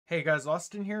Hey guys,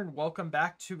 Austin here, and welcome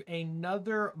back to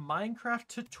another Minecraft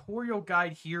tutorial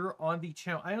guide here on the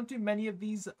channel. I don't do many of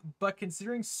these, but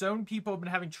considering so many people have been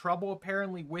having trouble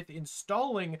apparently with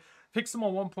installing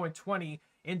Pixelmon 1.20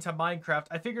 into Minecraft,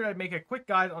 I figured I'd make a quick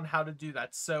guide on how to do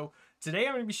that. So today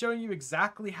I'm going to be showing you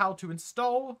exactly how to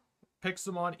install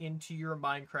Pixelmon into your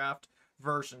Minecraft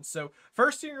version. So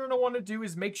first thing you're going to want to do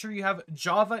is make sure you have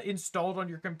Java installed on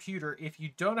your computer. If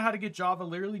you don't know how to get Java,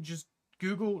 literally just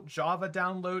Google Java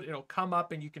download. It'll come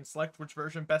up and you can select which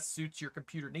version best suits your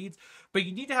computer needs. But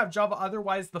you need to have Java,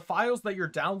 otherwise the files that you're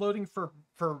downloading for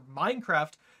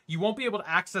Minecraft, you won't be able to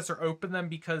access or open them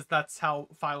because that's how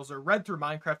files are read through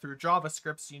Minecraft through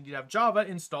JavaScript. So you need to have Java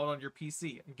installed on your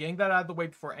PC. I'm getting that out of the way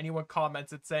before anyone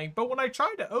comments it saying, but when I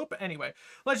tried to open, anyway,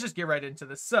 let's just get right into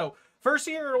this. So first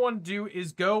thing you're going to want to do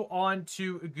is go on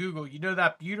to Google. You know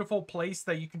that beautiful place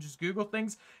that you can just Google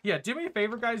things? Yeah, do me a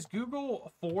favor, guys.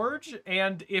 Google Forge,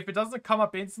 and if it doesn't come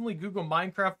up instantly, Google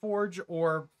Minecraft Forge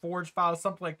or Forge files,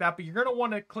 something like that. But you're going to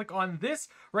want to click on this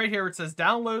right here. It says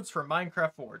Downloads for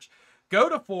Minecraft Forge. Go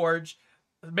to Forge.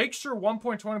 Make sure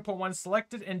 1.20.1 is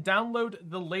selected and download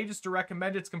the latest to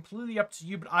recommend. It's completely up to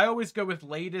you, but I always go with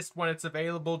latest when it's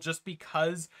available just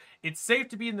because it's safe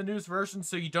to be in the newest version,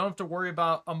 so you don't have to worry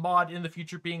about a mod in the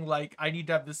future being like, I need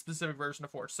to have this specific version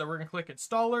of Forge. So we're going to click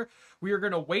installer. We are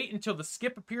going to wait until the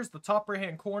skip appears in the top right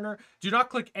hand corner. Do not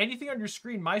click anything on your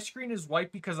screen. My screen is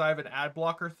white because I have an ad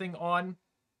blocker thing on.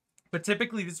 But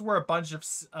typically, this is where a bunch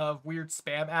of weird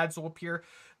spam ads will appear.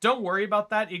 Don't worry about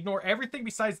that. Ignore everything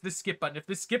besides this skip button. If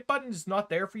this skip button is not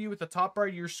there for you at the top right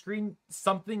of your screen,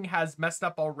 something has messed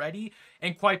up already.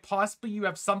 And quite possibly, you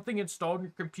have something installed on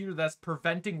your computer that's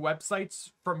preventing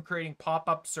websites from creating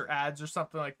pop-ups or ads or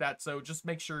something like that. So just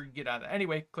make sure you get out of it.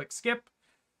 Anyway, click skip.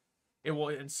 It will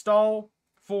install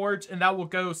Forge, and that will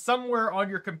go somewhere on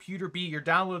your computer, be your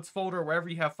downloads folder, wherever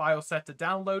you have files set to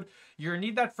download. You're going to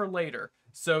need that for later.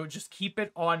 So just keep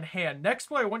it on hand. Next,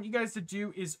 what I want you guys to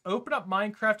do is open up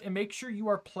Minecraft and make sure you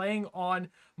are playing on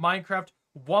Minecraft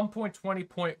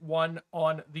 1.20.1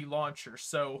 on the launcher.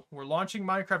 So we're launching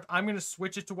Minecraft. I'm going to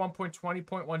switch it to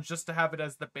 1.20.1 just to have it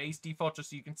as the base default,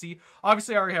 just so you can see.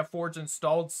 Obviously, I already have Forge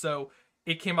installed, so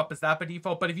it came up as that by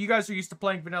default. But if you guys are used to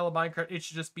playing vanilla Minecraft, it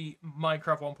should just be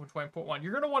Minecraft 1.20.1.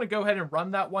 You're going to want to go ahead and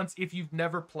run that once if you've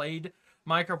never played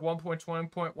Minecraft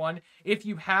 1.20.1. If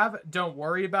you have, don't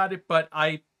worry about it, but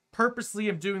I purposely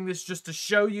am doing this just to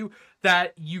show you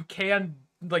that you can,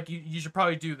 like, you should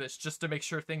probably do this just to make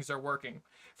sure things are working.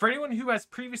 For anyone who has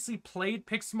previously played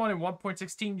Pixelmon in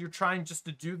 1.16, you're trying just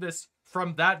to do this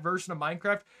from that version of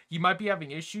Minecraft, you might be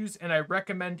having issues, and I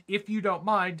recommend, if you don't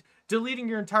mind, deleting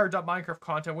your entire .minecraft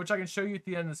content, which I can show you at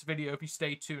the end of this video if you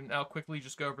stay tuned. I'll quickly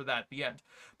just go over that at the end.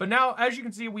 But now, as you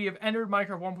can see, we have entered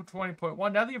Minecraft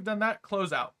 1.20.1. Now that you've done that,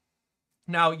 close out.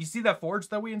 Now, you see that Forge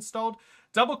that we installed?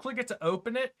 Double-click it to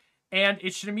open it, and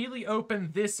it should immediately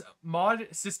open this mod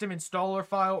system installer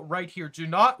file right here. Do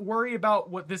not worry about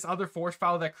what this other Forge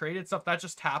file that created stuff. That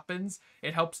just happens.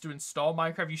 It helps to install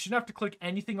Minecraft. You shouldn't have to click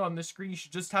anything on this screen. You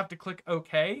should just have to click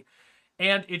OK,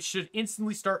 and it should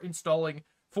instantly start installing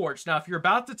Forge. Now, if you're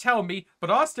about to tell me, but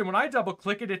Austin, when I double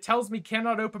click it, it tells me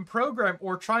cannot open program,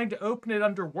 or trying to open it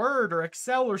under Word or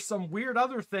Excel or some weird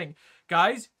other thing.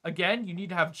 Guys, again, you need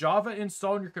to have Java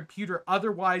installed on your computer.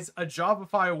 Otherwise, a Java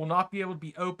file will not be able to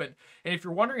be opened. And if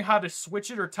you're wondering how to switch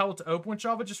it or tell it to open with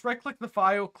Java, just right click the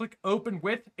file, click open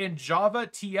with, and Java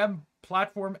TM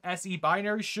platform SE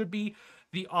binary should be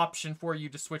the option for you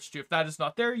to switch to. If that is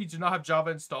not there, you do not have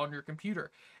Java installed on your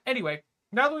computer. Anyway,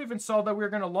 now that we've installed that, we're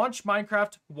going to launch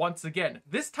Minecraft once again.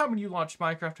 This time when you launch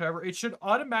Minecraft, however, it should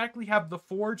automatically have the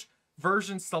Forge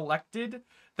version selected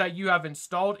that you have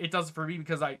installed. It does it for me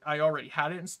because I already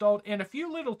had it installed. And a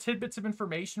few little tidbits of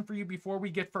information for you before we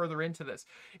get further into this.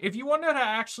 If you want to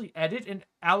actually edit and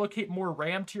allocate more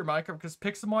RAM to your Minecraft, because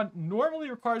Pixelmon normally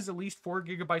requires at least 4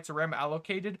 gigabytes of RAM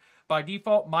allocated. By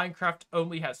default, Minecraft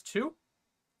only has 2.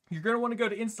 You're going to want to go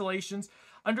to installations.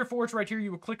 Under Forge right here, you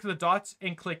will click the dots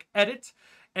and click edit.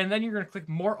 And then you're going to click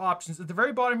more options. At the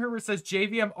very bottom here where it says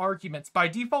JVM arguments, by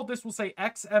default, this will say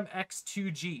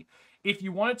XMX2G. If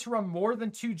you want it to run more than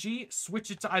 2G,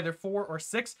 switch it to either 4 or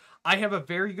 6. I have a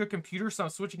very good computer, so I'm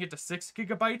switching it to 6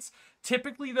 gigabytes.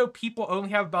 Typically, though, people only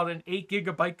have about an 8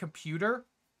 gigabyte computer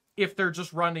if they're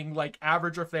just running like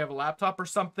average, or if they have a laptop or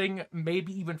something,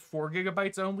 maybe even 4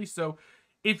 gigabytes only. So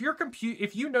if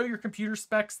you know your computer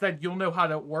specs, then you'll know how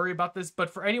to worry about this.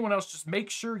 But for anyone else, just make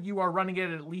sure you are running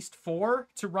it at least 4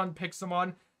 to run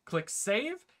Pixelmon. Click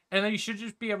save, and then you should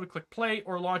just be able to click play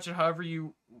or launch it however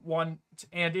you want.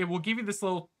 And it will give you this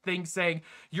little thing saying,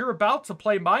 you're about to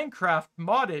play Minecraft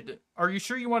modded. Are you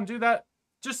sure you want to do that?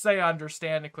 Just say I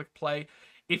understand and click play.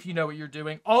 if you know what you're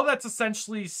doing. All that's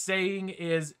essentially saying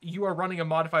is you are running a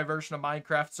modified version of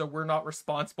Minecraft, so we're not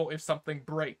responsible if something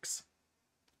breaks.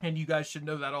 And you guys should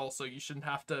know that also. You shouldn't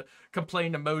have to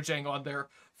complain to Mojang on their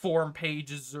forum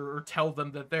pages or tell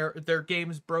them that their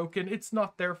game's broken. It's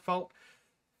not their fault.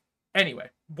 Anyway,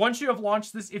 once you have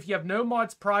launched this, if you have no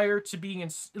mods prior to being in,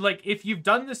 like, if you've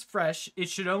done this fresh, it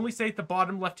should only say at the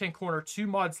bottom left-hand corner, 2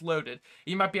 mods loaded.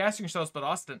 You might be asking yourselves, but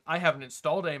Austin, I haven't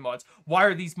installed any mods. Why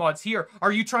are these mods here?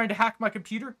 Are you trying to hack my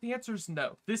computer? The answer is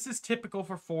no. This is typical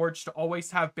for Forge to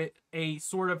always have a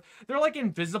sort of, they're like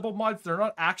invisible mods. They're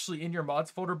not actually in your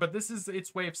mods folder, but this is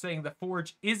its way of saying the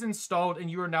Forge is installed and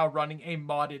you are now running a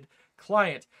modded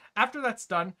client. After that's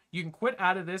done, you can quit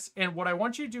out of this, and what I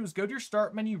want you to do is go to your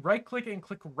start menu, right click and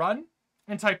click run,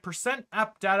 and type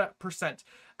 %appdata%.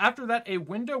 After that, a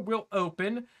window will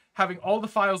open having all the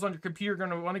files on your computer. You're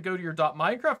going to want to go to your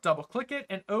 .minecraft, double click it,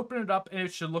 and open it up, and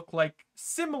it should look like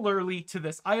similarly to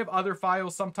this. I have other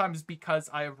files sometimes because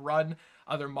I have run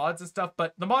other mods and stuff,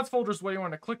 but the mods folder is what you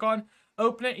want to click on.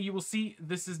 Open it, and you will see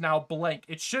this is now blank.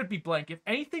 It should be blank. If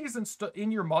anything is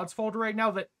in your mods folder right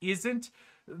now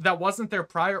that wasn't there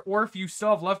prior, or if you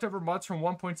still have leftover mods from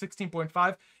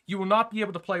 1.16.5, you will not be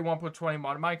able to play 1.20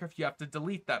 mod Minecraft. You have to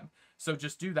delete them. So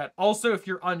just do that. Also, if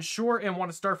you're unsure and want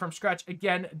to start from scratch,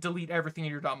 again, delete everything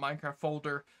in your .minecraft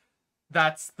folder.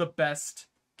 That's the best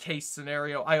case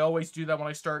scenario. I always do that when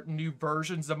I start new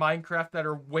versions of Minecraft that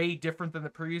are way different than the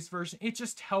previous version. It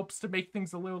just helps to make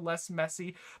things a little less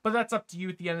messy, but that's up to you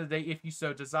at the end of the day if you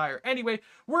so desire. Anyway,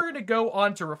 we're going to go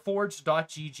on to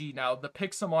reforged.gg now, the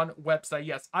Pixelmon website.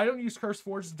 Yes, I don't use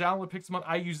CurseForge to download Pixelmon.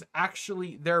 I use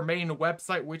actually their main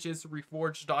website, which is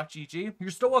reforged.gg.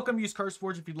 You're still welcome to use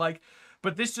CurseForge if you'd like,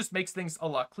 but this just makes things a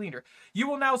lot cleaner. You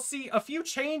will now see a few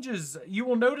changes. You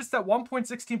will notice that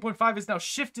 1.16.5 is now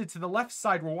shifted to the left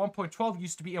side where 1.12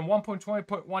 used to be, and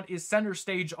 1.20.1 is center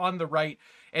stage on the right,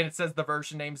 and it says the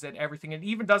version names and everything. It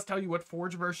even does tell you what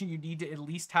Forge version you need to at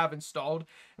least have installed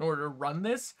in order to run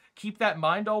this. Keep that in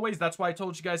mind always. That's why I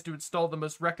told you guys to install the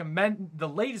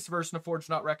latest version of Forge,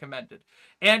 not recommended.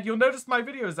 And you'll notice my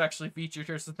video is actually featured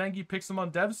here, so thank you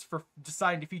Pixelmon devs for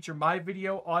deciding to feature my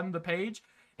video on the page.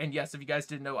 And yes, if you guys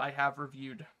didn't know, I have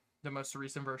reviewed the most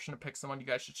recent version of Pixelmon. You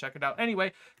guys should check it out.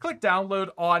 Anyway, click download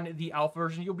on the alpha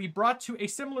version. You'll be brought to a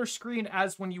similar screen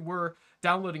as when you were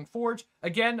downloading Forge.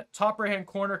 Again, top right hand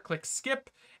corner, click skip,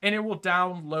 and it will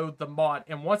download the mod.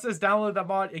 And once it's downloaded the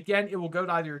mod, again, it will go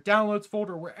to either your downloads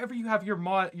folder, wherever you have your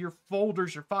mod, your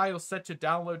folders, your files set to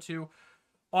download to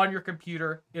on your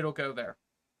computer, it'll go there.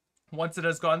 Once it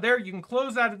has gone there, you can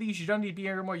close out of these. You don't need to be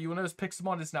here anymore. You will notice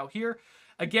Pixelmon is now here.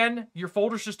 Again, your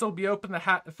folder should still be open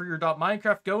for your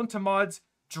 .minecraft. Go into mods,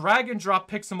 drag and drop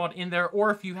Pixelmon in there,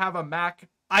 or if you have a Mac,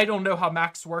 I don't know how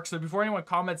Macs work, so before anyone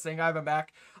comments saying I have a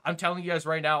Mac, I'm telling you guys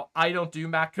right now, I don't do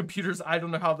Mac computers. I don't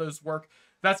know how those work.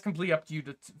 That's completely up to you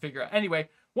to figure out. Anyway,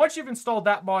 once you've installed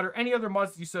that mod or any other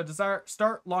mods that you so desire,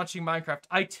 start launching Minecraft.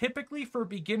 I typically, for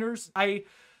beginners, I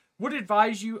would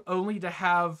advise you only to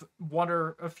have one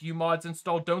or a few mods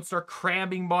installed. Don't start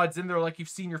cramming mods in there like you've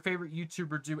seen your favorite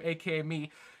YouTuber do, aka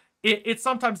me. It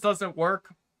sometimes doesn't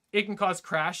work. It can cause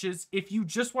crashes. If you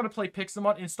just want to play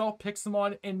Pixelmon, install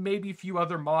Pixelmon and maybe a few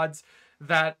other mods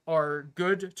that are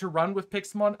good to run with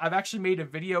Pixelmon. I've actually made a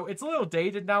video. It's a little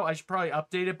dated now. I should probably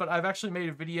update it, but I've actually made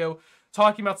a video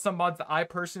talking about some mods that I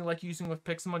personally like using with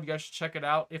Pixelmon. You guys should check it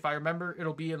out. If I remember,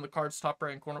 it'll be in the card's top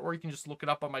right hand corner, or you can just look it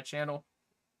up on my channel.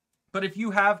 But if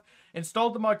you have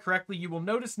installed the mod correctly, you will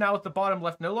notice now at the bottom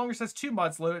left, no longer says 2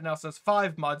 mods loaded, it now says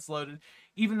 5 mods loaded,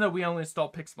 even though we only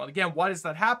installed Pixelmon. Again, why does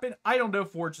that happen? I don't know.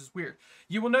 Forge is weird.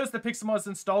 You will notice that Pixelmon is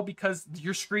installed because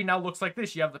your screen now looks like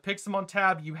this. You have the Pixelmon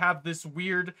tab. You have this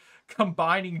weird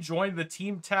combining join the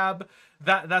team tab.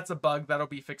 That's a bug that'll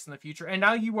be fixed in the future. And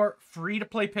now you are free to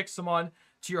play Pixelmon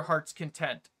to your heart's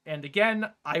content. And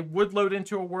again, I would load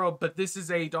into a world, but this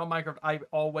is a Minecraft I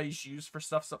always use for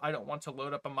stuff, so I don't want to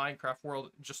load up a Minecraft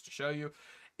world just to show you.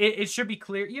 It should be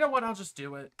clear. You know what? I'll just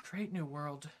do it. Create new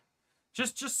world.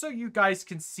 Just so you guys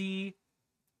can see,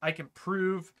 I can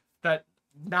prove that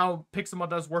now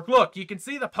Pixelmon does work. Look, you can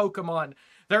see the Pokemon.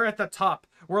 They're at the top.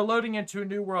 We're loading into a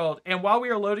new world. And while we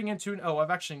are loading into oh,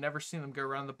 I've actually never seen them go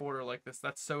around the border like this.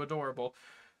 That's so adorable.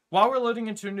 While we're loading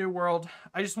into a new world,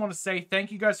 I just want to say thank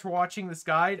you guys for watching this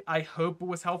guide. I hope it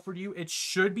was helpful to you. It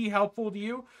should be helpful to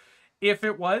you. If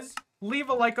it was, leave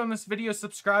a like on this video,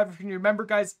 subscribe if you can. Remember,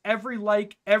 guys, every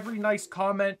like, every nice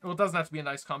comment, well, it doesn't have to be a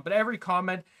nice comment, but every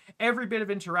comment, every bit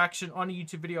of interaction on a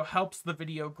YouTube video helps the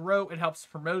video grow. It helps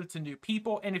promote it to new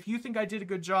people. And if you think I did a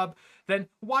good job, then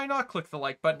why not click the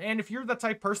like button? And if you're the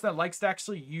type of person that likes to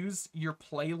actually use your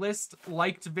playlist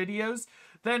liked videos,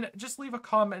 then just leave a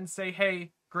comment and say,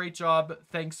 hey, Great job.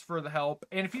 Thanks for the help.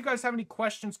 And if you guys have any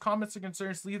questions, comments, or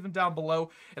concerns, leave them down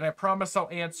below. And I promise I'll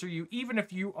answer you. Even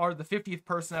if you are the 50th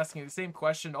person asking the same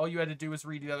question, all you had to do was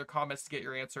read the other comments to get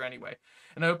your answer anyway.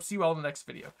 And I hope to see you all in the next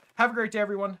video. Have a great day,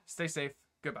 everyone. Stay safe.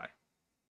 Goodbye.